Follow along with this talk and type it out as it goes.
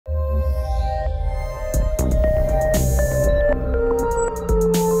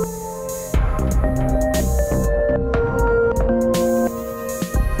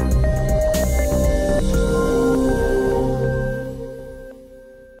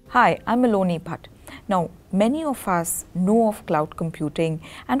Hi, I'm Maloni Bhatt. Now, many of us know of cloud computing,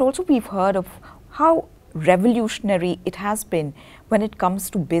 and also we've heard of how revolutionary it has been when it comes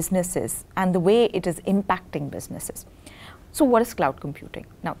to businesses and the way it is impacting businesses. So what is cloud computing?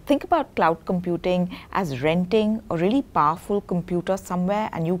 Now, think about cloud computing as renting a really powerful computer somewhere,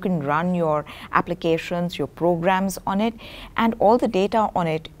 and you can run your applications, your programs on it, and all the data on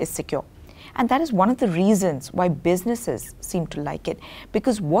it is secure. And that is one of the reasons why businesses seem to like it,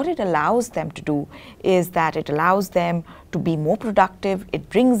 because what it allows them to do is that it allows them to be more productive, it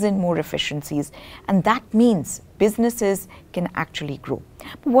brings in more efficiencies, and that means businesses can actually grow.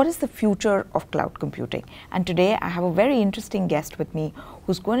 But what is the future of cloud computing? And today I have a very interesting guest with me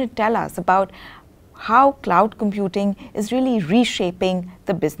who's going to tell us about how cloud computing is really reshaping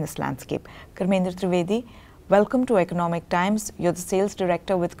the business landscape. Karmendra Trivedi, welcome to Economic Times. You're the sales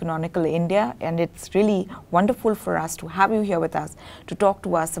director with Canonical India, and it's really wonderful for us to have you here with us to talk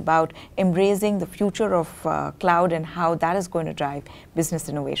to us about embracing the future of cloud and how that is going to drive business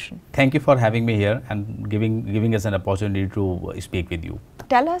innovation. Thank you for having me here and giving us an opportunity to speak with you.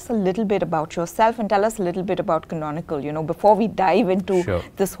 Tell us a little bit about yourself and tell us a little bit about Canonical, before we dive into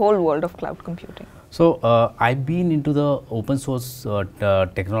this whole world of cloud computing. So I've been into the open source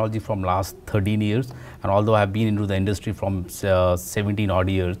technology from last 13 years, and although I've been into the industry from 17 odd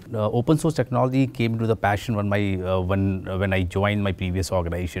years, open source technology came to the passion when I joined my previous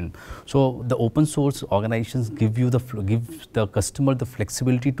organization. So the open source organizations give the customer the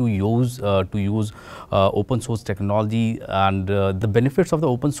flexibility to use open source technology, and the benefits of the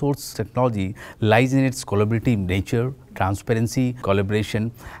open source technology lies in its collaborative nature, transparency,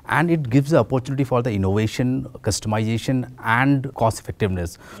 collaboration, and it gives the opportunity for the innovation, customization, and cost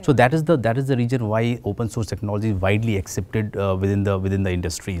effectiveness. Yeah. So that is the reason why open source technology is widely accepted within the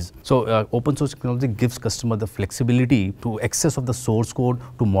industries. So open source technology gives customer the flexibility to access of the source code,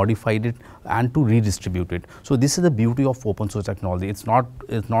 to modify it, and to redistribute it. So this is the beauty of open source technology. It's not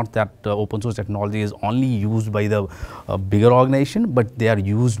that open source technology is only used by the bigger organization, but they are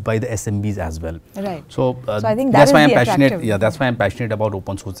used by the SMBs as well. Right. So I think that's why I'm passionate. Yeah, that's why I'm passionate about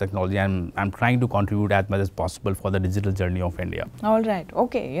open source technology, and I'm trying to contribute as much as possible for the digital journey of India. All right.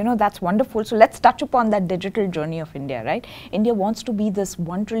 Okay. That's wonderful. So let's touch upon that digital journey of India, right? India wants to be this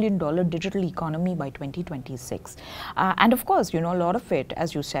 $1 trillion digital economy by 2026. And of course, a lot of it,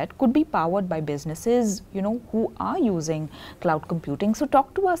 as you said, could be powered by businesses, who are using cloud computing. So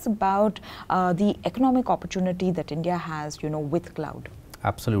talk to us about the economic opportunity that India has, with cloud.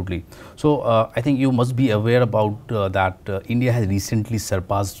 Absolutely. So I think you must be aware about that India has recently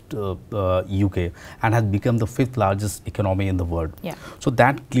surpassed UK and has become the 5th largest economy in the world. Yeah. So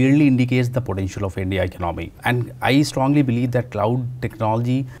that clearly indicates the potential of India economy. And I strongly believe that cloud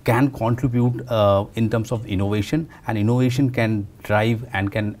technology can contribute in terms of innovation, and innovation can drive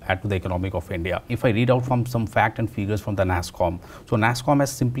and can add to the economic of India. If I read out from some fact and figures from the NASSCOM. So NASSCOM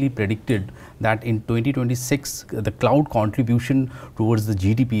has simply predicted that in 2026, the cloud contribution towards the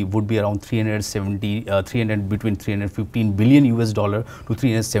GDP would be around between 315 billion US dollar to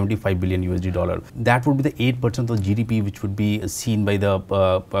 375 billion USD dollar. That would be the 8% of the GDP which would be seen by the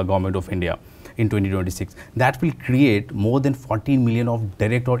government of India in 2026. That will create more than 14 million of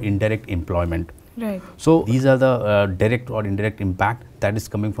direct or indirect employment. Right. So these are the direct or indirect impact that is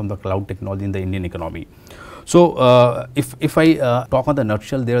coming from the cloud technology in the Indian economy. So if I talk on the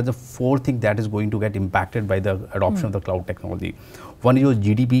nutshell, there are the 4 things that is going to get impacted by the adoption of the cloud technology. One is your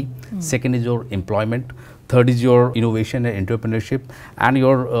GDP, second is your employment, third is your innovation and entrepreneurship, and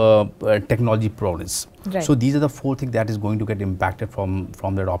your technology prowess. Right. So these are the 4 things that is going to get impacted from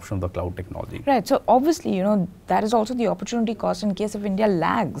the adoption of the cloud technology. Right. So obviously, that is also the opportunity cost in case if India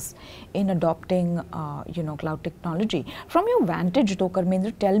lags in adopting, cloud technology. From your vantage, though,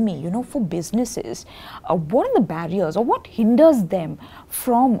 Karmendra, tell me, for businesses, what are the barriers or what hinders them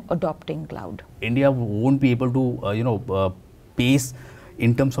from adopting cloud? India won't be able to, pace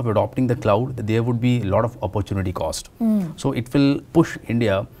in terms of adopting the cloud. There would be a lot of opportunity cost. So it will push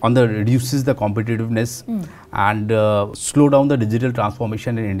India on the reduces the competitiveness and slow down the digital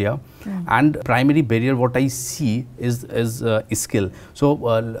transformation in India. And primary barrier what I see is skill.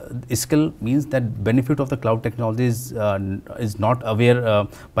 So skill means that benefit of the cloud technology is not aware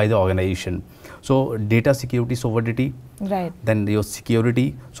by the organization. So data security, sovereignty, right? Then your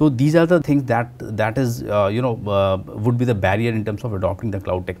security. So these are the things that is would be the barrier in terms of adopting adopting the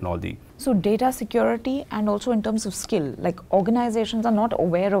cloud technology. So data security and also in terms of skill, like organizations are not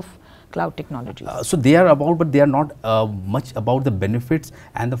aware of cloud technologies. So they are about, but they are not much about the benefits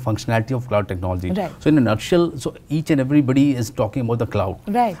and the functionality of cloud technology. Right. So in a nutshell, so each and everybody is talking about the cloud.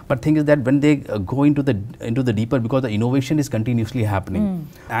 Right. But thing is that when they go into the deeper, because the innovation is continuously happening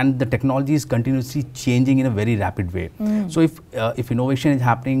and the technology is continuously changing in a very rapid way. So if innovation is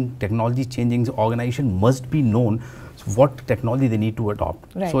happening, technology is changing, the organization must be known what technology they need to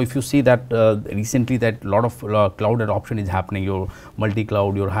adopt. Right. So if you see that recently that a lot of cloud adoption is happening, your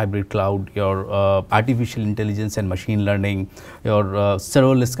multi-cloud, your hybrid cloud, your artificial intelligence and machine learning, your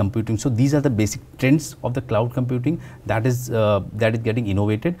serverless computing. So these are the basic trends of the cloud computing that is getting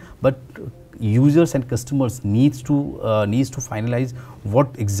innovated, but users and customers needs to finalize what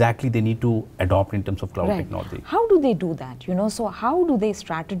exactly they need to adopt in terms of cloud technology. How do they do that? So how do they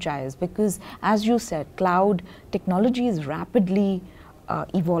strategize? Because as you said, cloud technology is rapidly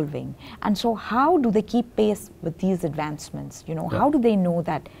evolving, and so how do they keep pace with these advancements? How do they know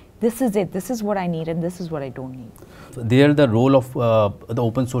that this is it, this is what I need and this is what I don't need? There the role of the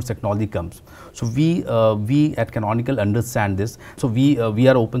open source technology comes. So we at Canonical understand this. So we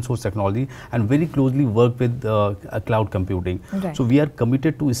are open source technology and very closely work with cloud computing. Right. So we are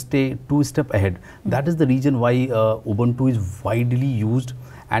committed to stay 2 steps ahead. That is the reason why Ubuntu is widely used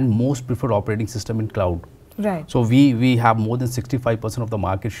and most preferred operating system in cloud. Right. So we have more than 65% of the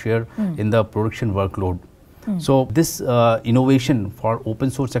market share in the production workload. So this innovation for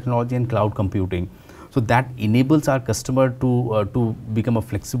open source technology and cloud computing, so that enables our customer to become a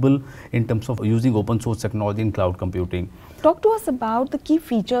flexible in terms of using open source technology in cloud computing. Talk to us about the key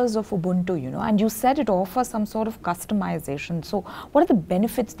features of Ubuntu, and you said it offers some sort of customization. So what are the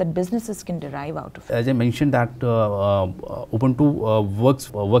benefits that businesses can derive out of it? As I mentioned that Ubuntu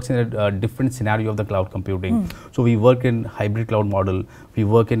works in a different scenario of the cloud computing. So we work in hybrid cloud model, we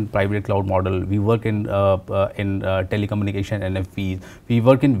work in private cloud model, we work in telecommunication NFVs, we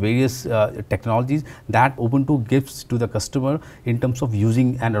work in various technologies that Ubuntu gives to the customer in terms of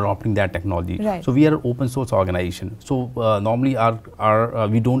using and adopting that technology. Right. So we are an open source organization. So normally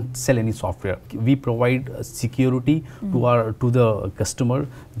we don't sell any software. We provide security to the customer.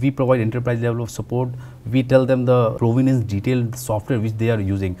 We provide enterprise level of support. We tell them the provenance detailed software which they are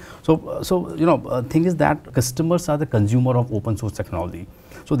using. So thing is that customers are the consumer of open source technology.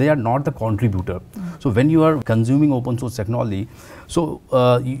 So they are not the contributor. So when you are consuming open source technology, so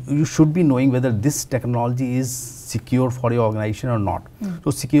you should be knowing whether this technology is secure for your organization or not.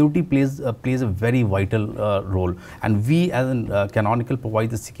 So security plays a very vital role, and we as a Canonical provide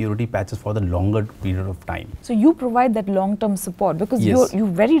the security patches for the longer period of time. So you provide that long-term support, because Yes. you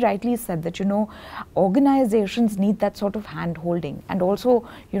very rightly said that organizations need that sort of hand-holding and also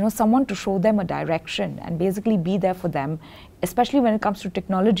someone to show them a direction and basically be there for them, especially when it comes to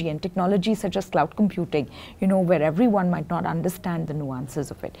technology and technology such as cloud computing, where everyone might not understand the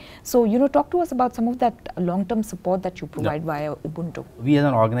nuances of it. So talk to us about some of that long-term support that you provide via Ubuntu. We as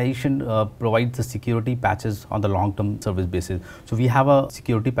an organization provide the security patches on the long-term service basis. So we have a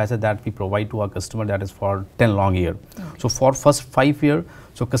security patch that we provide to our customer that is for 10 long years. Okay. So for first 5 years,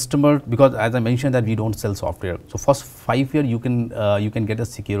 so customer, because as I mentioned that we don't sell software. So first 5 years you can get the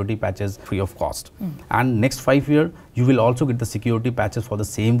security patches free of cost. And next 5 years you will also get the security patches for the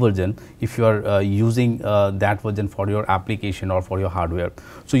same version if you are using that version for your application or for your hardware.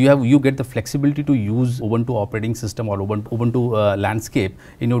 So you get the flexibility to use Ubuntu operating system or Ubuntu Landscape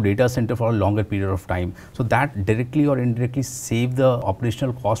in your data center for a longer period of time. So that directly or indirectly save the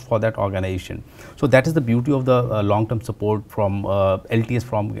operational cost for that organization. So that is the beauty of the long-term support from LTS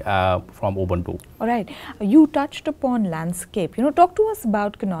from Ubuntu. All right. You touched upon Landscape. Talk to us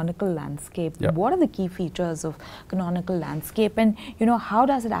about Canonical Landscape. Yeah. What are the key features of Canonical Landscape, and how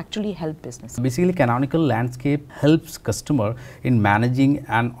does it actually help business? Basically, Canonical Landscape helps customer in managing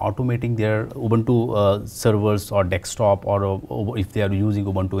and automating their Ubuntu servers or desktop, or if they are using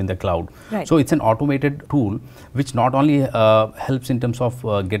Ubuntu in the cloud. Right. So it's an automated tool which not only helps in terms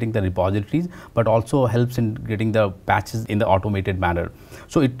of getting the repositories, but also helps in getting the patches in the automated manner.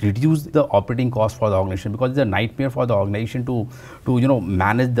 So it reduces the operating cost for the organization, because it's a nightmare for the organization to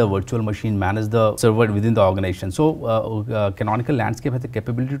manage the virtual machine, manage the server within the organization. So Canonical Landscape has the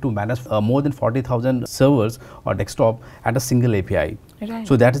capability to manage more than 40,000 servers or desktop at a single API. Right.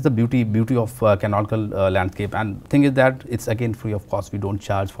 So that is the beauty of Canonical Landscape. And thing is that it's again free of cost. We don't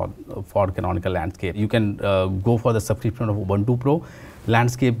charge for Canonical Landscape. You can go for the subscription of Ubuntu Pro,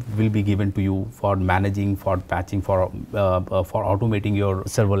 landscape will be given to you for managing, for patching, for automating your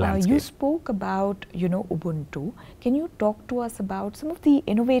server landscape. You spoke about, Ubuntu. Can you talk to us about some of the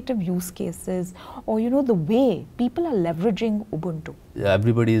innovative use cases, or the way people are leveraging Ubuntu?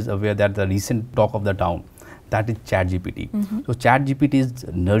 Everybody is aware that the recent talk of the town, that is ChatGPT. So ChatGPT is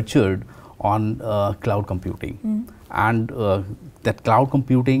nurtured on cloud computing, and that cloud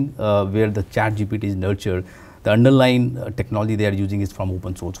computing where the ChatGPT is nurtured, the underlying technology they are using is from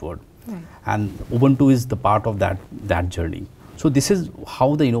open source world, and Ubuntu is the part of that journey. So this is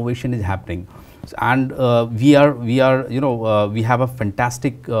how the innovation is happening, and we have a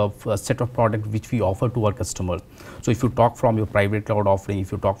fantastic set of products which we offer to our customers. So if you talk from your private cloud offering,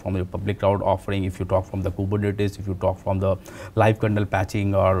 if you talk from your public cloud offering, if you talk from the Kubernetes, if you talk from the live kernel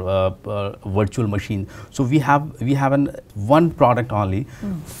patching or virtual machine, so we have one product only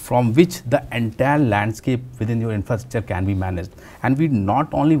from which the entire landscape within your infrastructure can be managed. And we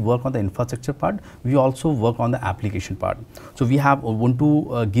not only work on the infrastructure part, we also work on the application part. So we have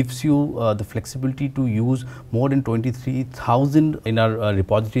Ubuntu gives you the flexibility to use more than 23,000 in our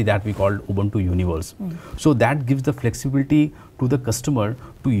repository that we call Ubuntu Universe. So that gives the flexibility to the customer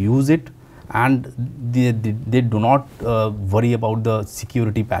to use it, and they do not worry about the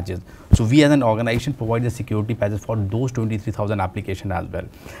security patches. So we as an organization provide the security patches for those 23,000 applications as well.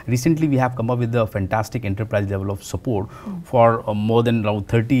 Recently we have come up with a fantastic enterprise level of support for more than around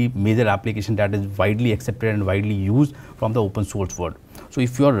 30 major applications that is widely accepted and widely used from the open source world. So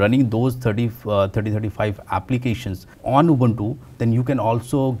if you are running those 35 applications on Ubuntu, then you can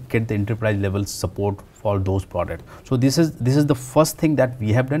also get the enterprise level support for those products. So this is the first thing that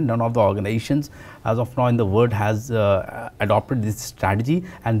we have done. None of the organizations as of now in the world has adopted this strategy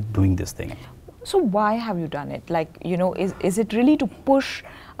and doing this thing. So why have you done it? Like, is it really to push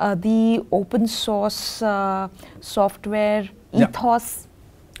the open source software ethos?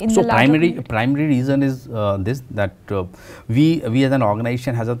 So primary reason is this, that we as an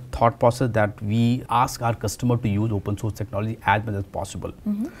organization has a thought process that we ask our customer to use open source technology as much as possible,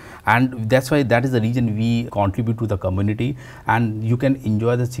 and that is the reason we contribute to the community, and you can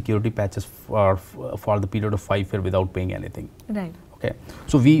enjoy the security patches for the period of 5 years without paying anything. Right. Okay.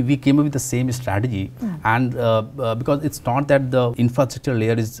 So we came up with the same strategy, and because it's not that the infrastructure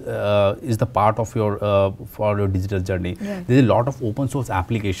layer is the part of your for your digital journey. Right. There is a lot of open source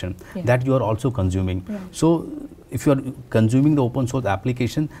application that you are also consuming. Right. So if you are consuming the open source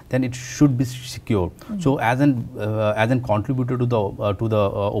application, then it should be secure. So as an contributor to the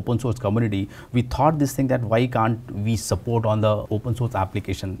open source community, we thought this thing that why can't we support on the open source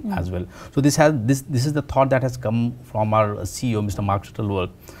application as well. So this is the thought that has come from our CEO, Mr. Mark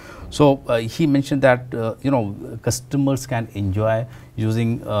Shuttleworth. So he mentioned that customers can enjoy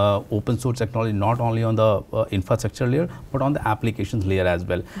using open source technology not only on the infrastructure layer but on the applications layer as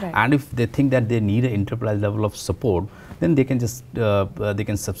well. Right. And if they think that they need an enterprise level of support, then they can just they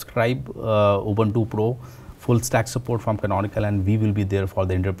can subscribe Ubuntu Pro full stack support from Canonical, and we will be there for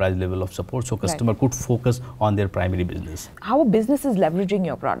the enterprise level of support, so customer could focus on their primary business. How a business is leveraging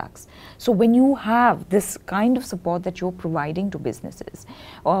your products. So when you have this kind of support that you're providing to businesses,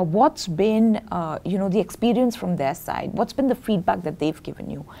 what's been the experience from their side? What's been the feedback that they've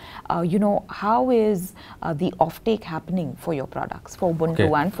given you? How is the offtake happening for your products, for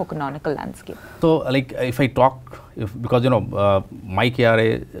Ubuntu and for Canonical Landscape? So like if I talk, because my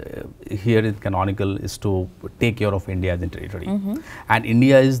KRA here in Canonical is to take care of India as a territory, and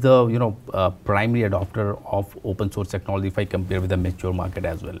India is the primary adopter of open source technology if I compare with the mature market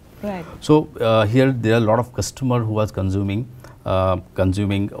as well. Right. So here there are a lot of customers who are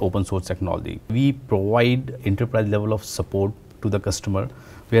consuming open source technology. We provide enterprise level of support to the customer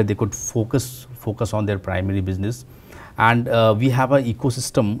where they could focus on their primary business. And we have an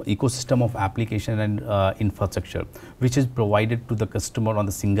ecosystem of application and infrastructure, which is provided to the customer on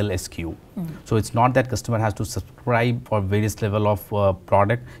the single SKU. So it's not that customer has to subscribe for various level of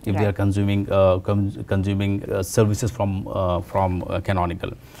product if they are consuming services from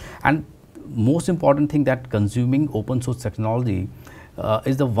Canonical. And most important thing that consuming open source technology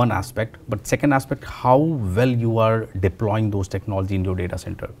is the one aspect, but second aspect, how well you are deploying those technology in your data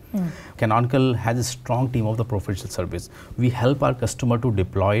center. Canonical has a strong team of the professional service. We help our customer to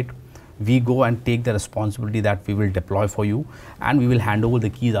deploy it. We go and take the responsibility that we will deploy for you, and we will hand over the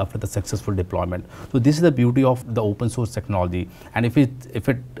keys after the successful deployment. So this is the beauty of the open source technology, and if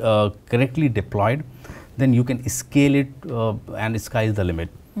it correctly deployed, then you can scale it and sky is the limit.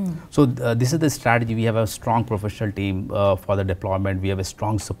 So this is the strategy. We have a strong professional team for the deployment. We have a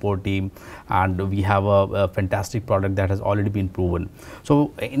strong support team, and we have a fantastic product that has already been proven.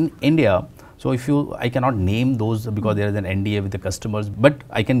 So in India, So if you, I cannot name those because there is an NDA with the customers, but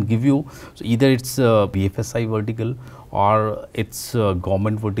I can give you, so either it's BFSI vertical, or it's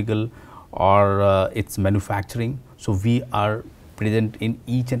government vertical, or it's manufacturing. So we are present in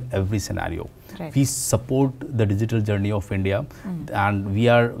each and every scenario. Right. We support the digital journey of India, and we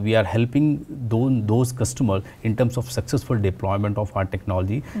are helping those customers in terms of successful deployment of our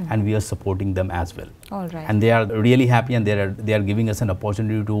technology, and we are supporting them as well. All right. And they are really happy, and they are giving us an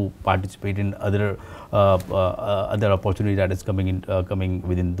opportunity to participate in other opportunity that is coming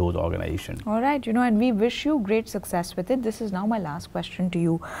within those organizations. All right, and we wish you great success with it. This is now my last question to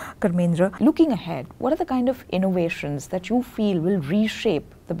you, Karmendra. Looking ahead, what are the kind of innovations that you feel will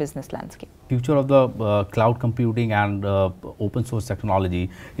reshape the business landscape? Future of the cloud computing and open source technology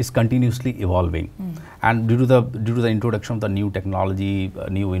is continuously evolving, and due to the introduction of the new technology,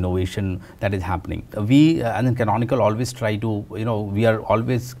 new innovation that is happening, we and in Canonical always try to, we are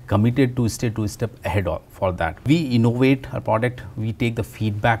always committed to stay 2 steps ahead for that. We innovate our product, we take the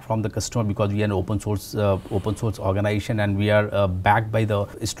feedback from the customer, because we are an open source organization, and we are backed by the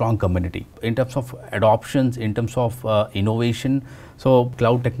strong community. In terms of adoptions, in terms of innovation, so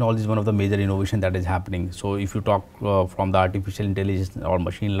cloud technology is one of the major innovation that is happening. So if you talk from the artificial intelligence or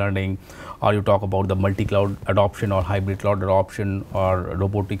machine learning, or you talk about the multi-cloud adoption or hybrid cloud adoption, or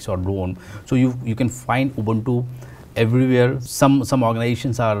robotics or drone, so you can find Ubuntu everywhere. Some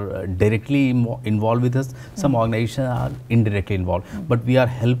organizations are directly involved with us, some organizations are indirectly involved, but we are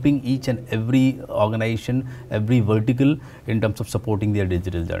helping each and every organization, every vertical, in terms of supporting their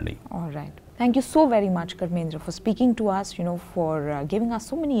digital journey. All right. Thank you so very much, Karmendra, for speaking to us, for giving us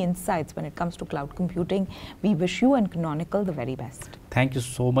so many insights when it comes to cloud computing. We wish you and Canonical the very best. Thank you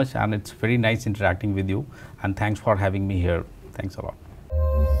so much, and it's very nice interacting with you, and thanks for having me here. Thanks a lot.